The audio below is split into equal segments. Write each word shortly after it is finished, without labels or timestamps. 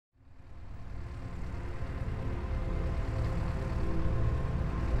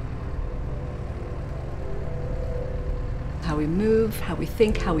how we move, how we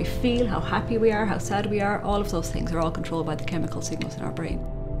think, how we feel, how happy we are, how sad we are, all of those things are all controlled by the chemical signals in our brain.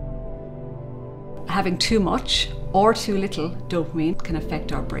 Having too much or too little dopamine can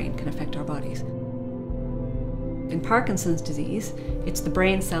affect our brain, can affect our bodies. In Parkinson's disease, it's the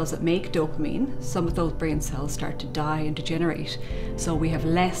brain cells that make dopamine. Some of those brain cells start to die and degenerate, so we have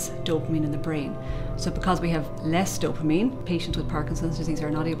less dopamine in the brain. So because we have less dopamine, patients with Parkinson's disease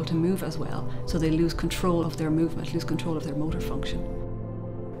are not able to move as well, so they lose control of their movement, lose control of their motor function.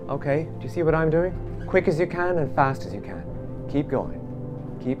 Okay, do you see what I'm doing? Quick as you can and fast as you can. Keep going,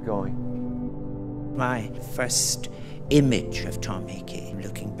 keep going. My first image of Tom Hickey,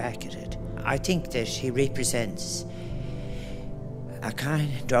 looking back at it, I think that he represents a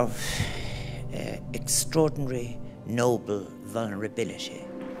kind of extraordinary, noble vulnerability.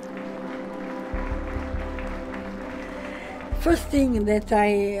 First thing that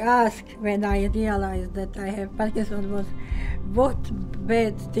I asked when I realized that I have Parkinson's was, what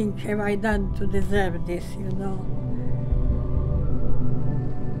bad thing have I done to deserve this, you know?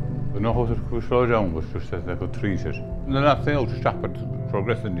 No was to slow down was just as I could treat it. And then I failed to stop it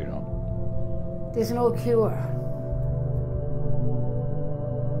progressing, you know. There's no cure.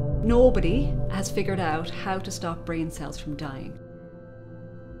 Nobody has figured out how to stop brain cells from dying.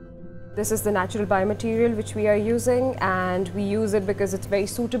 This is the natural biomaterial which we are using, and we use it because it's very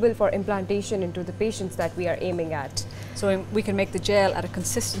suitable for implantation into the patients that we are aiming at. So we can make the gel at a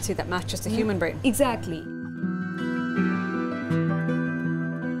consistency that matches the human brain. Exactly.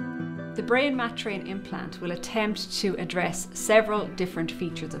 The brain Matrain implant will attempt to address several different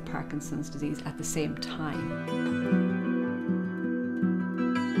features of Parkinson's disease at the same time.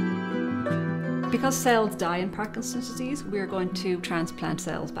 Because cells die in Parkinson's disease, we're going to transplant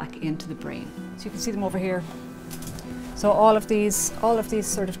cells back into the brain. So you can see them over here. So all of these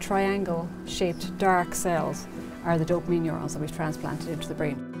sort of triangle-shaped dark cells are the dopamine neurons that we've transplanted into the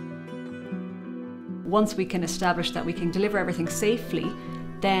brain. Once we can establish that we can deliver everything safely,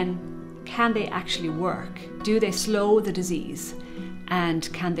 then can they actually work? Do they slow the disease? And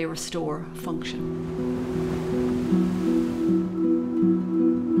can they restore function?